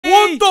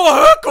What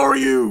the heck are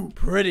you?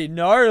 Pretty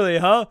gnarly,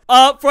 huh?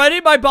 Freddy,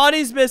 my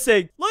body's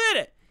missing. Look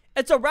at it.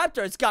 It's a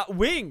raptor. It's got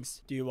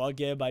wings. Do you want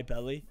to get in my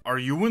belly? Are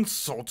you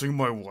insulting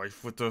my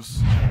wife with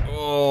this?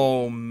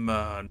 Oh,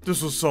 man.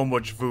 This was so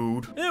much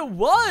food. It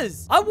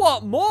was. I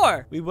want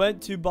more. We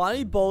went to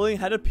Bonnie Bowling,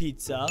 had a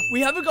pizza.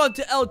 We haven't gone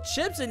to El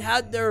Chips and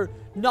had their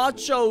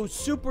Nacho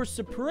Super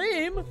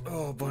Supreme.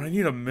 Oh, but I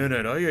need a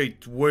minute. I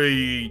ate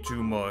way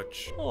too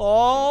much.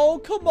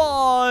 Oh, come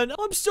on.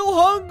 I'm still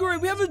hungry.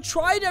 We haven't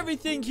tried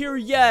everything here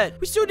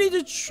yet. We still need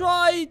to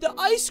try the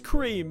ice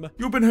cream.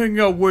 You've been hanging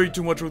out way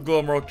too much with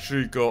Glamrock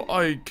Chica.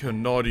 I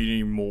cannot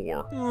eat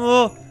anymore.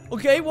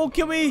 Okay, well,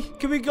 can we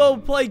go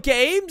play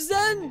games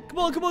then? Come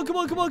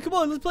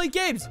on. Let's play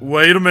games.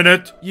 Wait a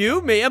minute.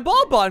 You, me, and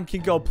Bonbon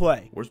can go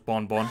play. Where's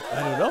Bonbon? I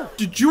don't know.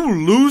 Did you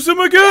lose him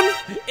again?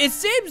 It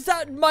seems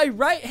that my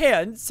right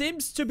hand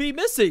seems to be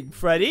missing,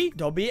 Freddy.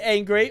 Don't be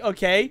angry,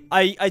 okay?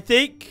 I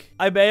think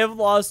I may have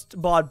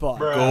lost Bonbon.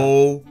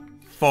 Go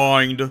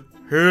find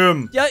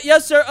him.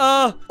 Yes, sir.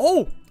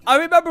 Oh, I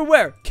remember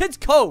where. Kids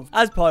Cove.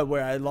 That's probably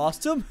where I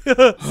lost him.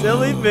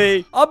 Silly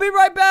me. I'll be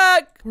right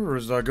back. Where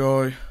is that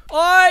guy? All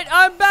right,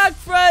 I'm back,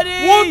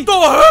 Freddy. What the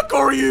heck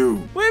are you?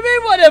 What do you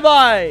mean, what am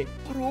I?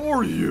 What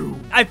are you?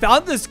 I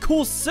found this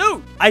cool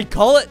suit. I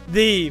call it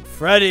the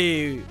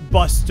Freddy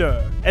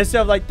Buster.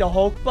 Instead of like the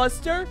Hulk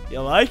Buster. You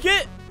like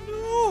it?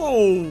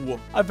 No.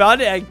 I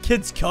found it at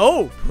Kids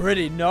Cove.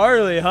 Pretty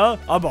gnarly, huh?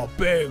 I'm a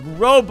big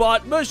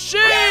robot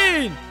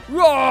machine.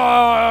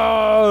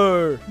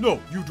 Roar! No,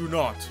 you do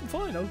not.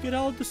 Fine, I'll get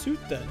out of the suit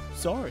then.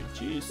 Sorry,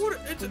 jeez. What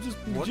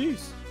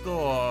Jeez.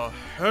 the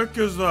heck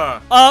is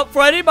that?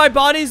 Freddy, my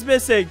body's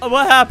missing.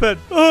 What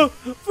happened?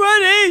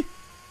 Freddy!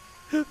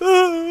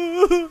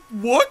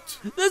 What?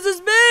 This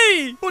is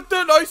me! But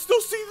then I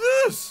still see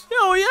this.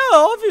 Oh, yeah,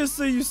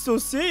 obviously you still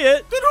see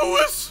it. Then who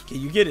is?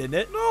 Can you get in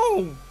it?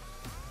 No.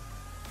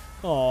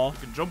 Aw. I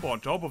can jump on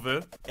top of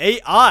it.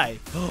 AI.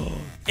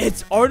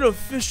 It's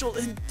artificial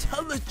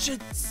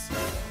intelligence.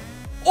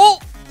 Oh,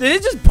 did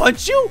it just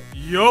punch you?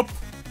 Yup.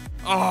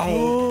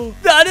 Ow.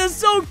 That is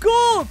so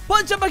cool.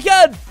 Punch him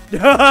again.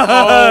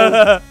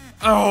 Ow.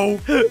 Ow.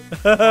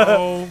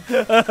 Ow.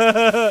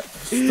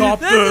 Stop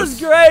this. This is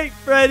great,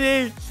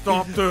 Freddy.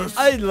 Stop this.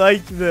 I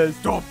like this.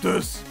 Stop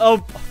this. Oh,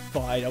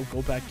 fine. I'll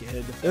go back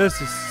in. This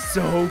is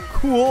so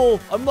cool.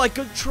 I'm like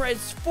a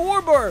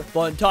transformer.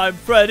 Funtime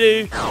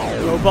Freddy.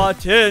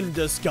 Robot in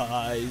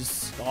disguise.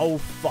 Oh,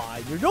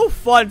 fine. You're no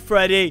fun,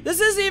 Freddy.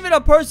 This isn't even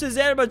a person's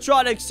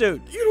animatronic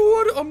suit. You know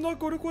what? I'm not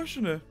going to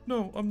question it.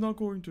 No, I'm not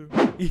going to.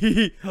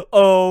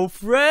 Oh,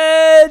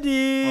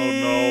 Freddy.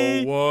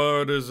 Oh, no.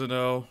 What is it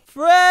now?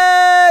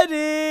 Freddy.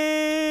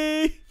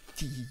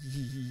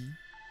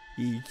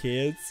 He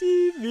can't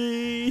see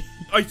me.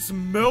 I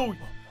smell.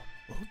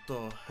 What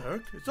the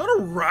heck? Is that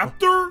a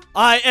raptor?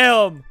 I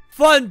am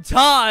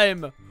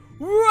Funtime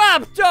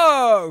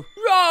Raptor!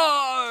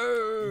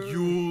 Roar!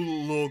 You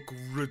look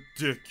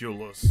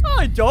ridiculous. No,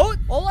 I don't.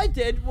 All I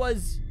did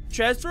was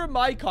transfer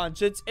my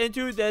conscience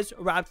into this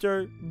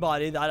raptor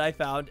body that I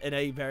found in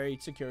a very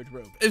secured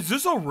room. Is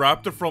this a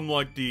raptor from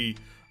like the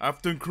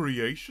Afton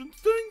Creations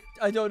thing?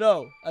 I don't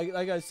know.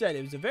 Like I said,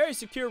 it was a very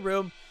secure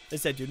room. It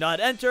said do not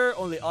enter,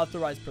 only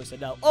authorized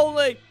personnel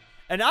only.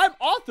 And I'm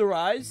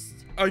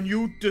authorized. And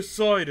you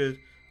decided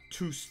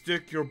to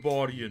stick your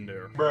body in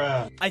there.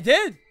 Bruh. I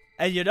did.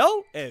 And you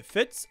know, it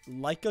fits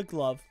like a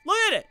glove. Look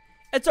at it.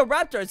 It's a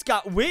raptor. It's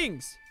got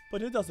wings,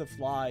 but it doesn't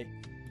fly.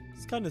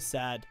 It's kind of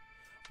sad.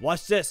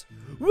 Watch this.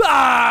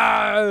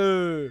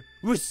 Rawr!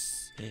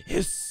 Whis,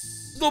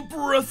 hiss. The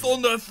breath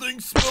on that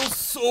thing smells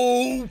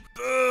so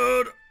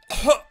bad.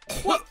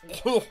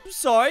 I'm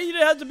sorry, you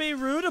didn't have to be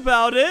rude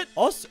about it.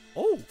 Also,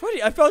 oh,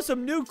 Freddy, I found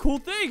some new cool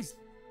things.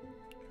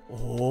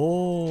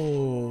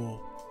 Oh,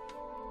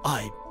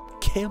 I'm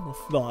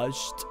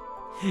camouflaged.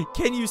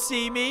 Can you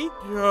see me?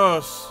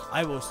 Yes.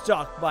 I will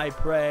stalk my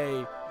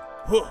prey.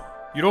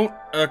 You don't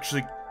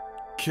actually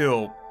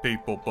kill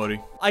people, buddy.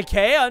 I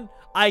can.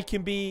 I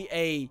can be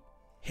a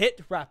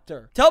hit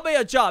raptor. Tell me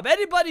a job.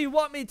 Anybody you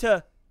want me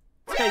to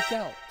take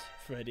out,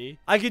 Freddy?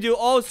 I can do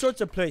all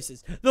sorts of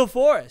places. The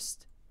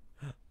forest.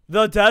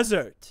 The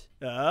desert.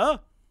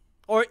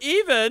 Or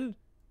even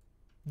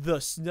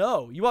the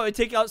snow. You want me to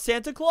take out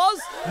Santa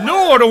Claus?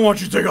 No, I don't want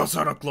you to take out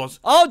Santa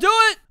Claus. I'll do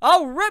it.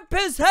 I'll rip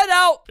his head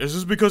out. Is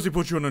this because he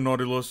put you on a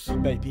naughty list?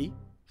 Maybe.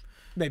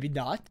 Maybe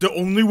not. The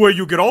only way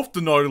you get off the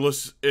naughty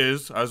list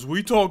is, as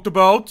we talked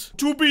about,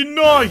 to be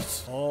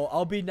nice. Oh,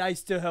 I'll be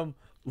nice to him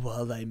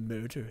while I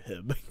murder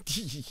him.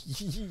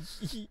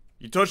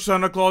 You touch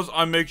Santa Claus,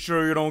 I make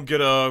sure you don't get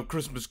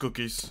Christmas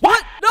cookies.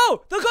 What?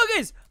 No, the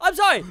cookies. I'm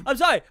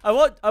sorry. I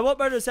won't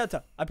murder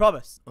Santa. I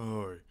promise.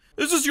 Alright.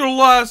 Is this your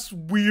last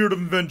weird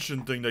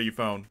invention thing that you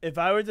found? If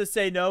I were to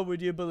say no,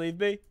 would you believe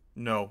me?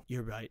 No.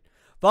 You're right.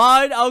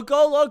 Fine, I'll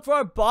go look for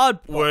a bod.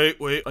 Wait.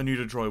 I need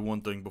to try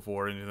one thing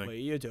before anything. What are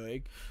you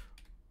doing?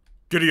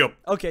 Giddy up.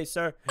 Okay,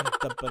 sir.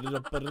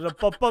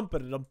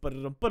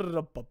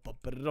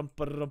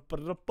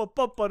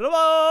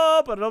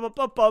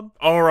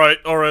 Alright,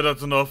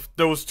 that's enough.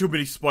 There was too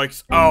many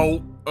spikes.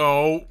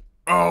 Ow.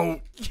 Oh.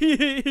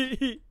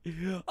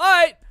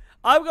 Alright,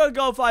 I'm gonna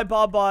go find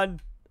Bonbon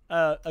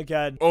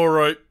again.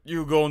 Alright,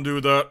 you go and do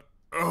that.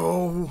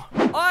 Oh.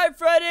 Alright,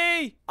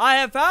 Freddy! I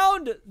have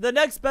found the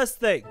next best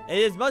thing. It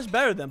is much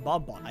better than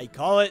Bonbon. I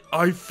call it...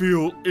 I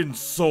feel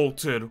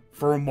insulted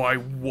for my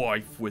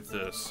wife with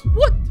this.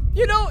 What?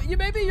 You know,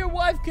 maybe your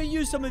wife could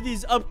use some of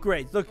these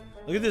upgrades. Look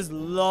at this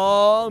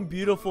long,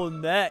 beautiful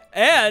neck.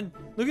 And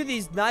look at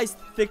these nice,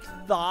 thick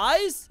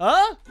thighs.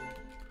 Huh?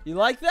 You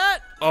like that?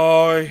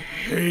 I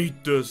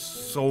hate this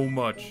so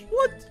much.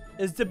 What?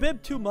 Is the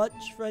bib too much,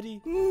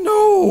 Freddy?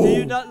 No! Do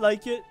you not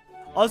like it?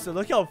 Also,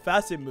 look how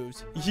fast it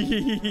moves.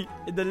 In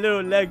the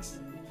little legs.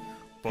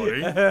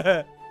 Buddy?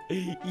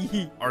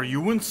 Are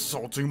you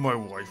insulting my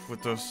wife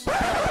with this?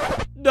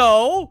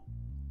 No!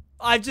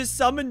 I just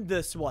summoned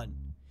this one.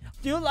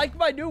 Do you like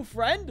my new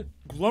friend?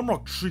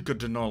 Glamrock Chica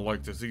did not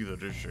like this either,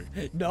 did she?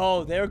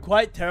 No, they were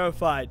quite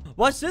terrified.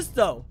 Watch this,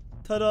 though.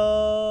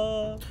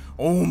 Ta-da!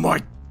 Oh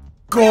my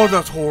god,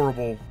 that's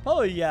horrible.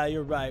 Oh, yeah,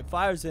 you're right.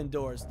 Fire's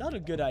indoors. Not a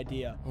good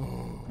idea.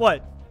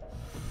 What?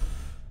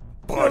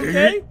 Buddy,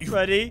 Okay,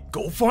 Freddy.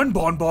 go find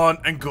Bonbon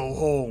and go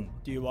home.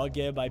 Do you want to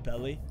get in my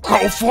belly?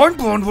 Go find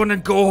Bonbon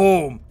and go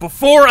home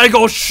before I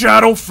go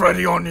Shadow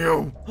Freddy on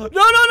you. No,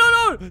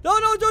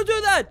 don't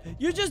do that.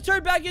 You just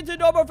turned back into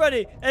normal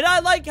Freddy. And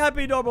I like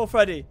happy normal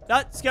Freddy,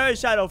 not scary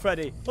Shadow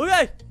Freddy.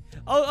 Okay,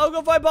 I'll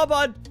go find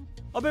Bonbon.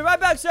 I'll be right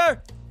back,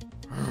 sir.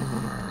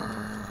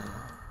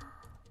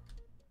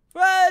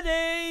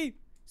 Freddy!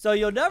 So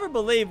you'll never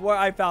believe where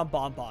I found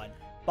Bonbon.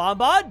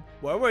 Bonbon?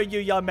 Where were you,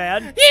 young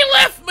man? He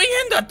left me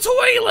in the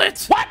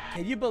toilet. What?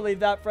 Can you believe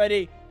that,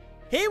 Freddy?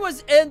 He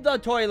was in the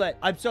toilet.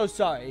 I'm so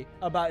sorry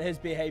about his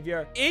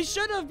behavior. He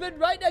should have been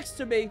right next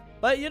to me.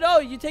 But you know,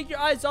 you take your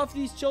eyes off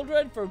these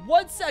children for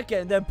 1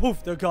 second, then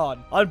poof, they're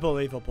gone.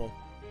 Unbelievable.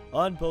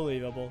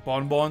 Unbelievable.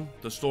 Bonbon,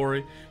 the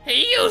story.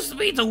 He used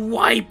me to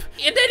wipe,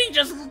 and then he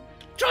just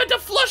tried to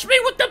flush me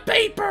with the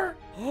paper.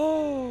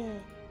 Oh,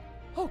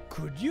 how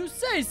could you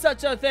say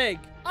such a thing?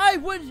 I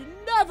would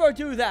never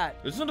do that.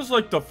 Isn't this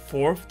like the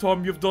 4th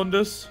time you've done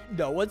this?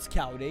 No one's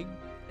counting.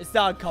 It's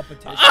not a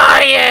competition.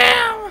 I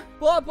am!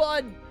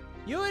 Bonbon,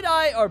 you and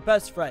I are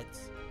best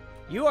friends.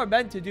 You are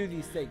meant to do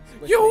these things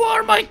with You me.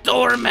 are my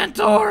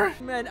tormentor.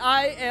 And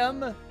I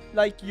am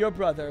like your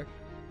brother.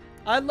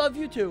 I love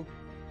you too.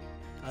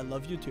 I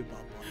love you too,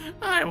 Bonbon.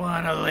 I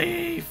wanna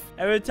leave.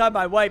 Every time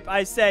I wipe,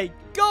 I say,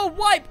 go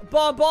wipe,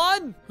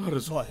 Bonbon! That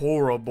is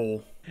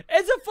horrible.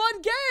 It's a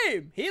fun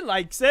game! He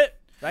likes it.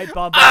 Right,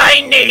 Bonbon?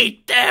 I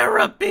need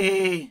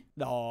therapy.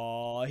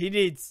 No, he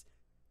needs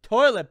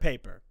toilet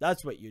paper.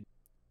 That's what you...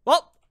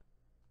 Well,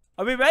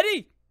 are we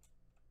ready?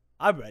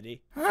 I'm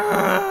ready.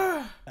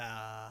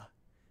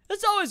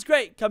 It's always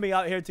great coming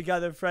out here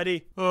together,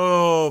 Freddy.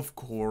 Of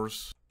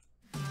course.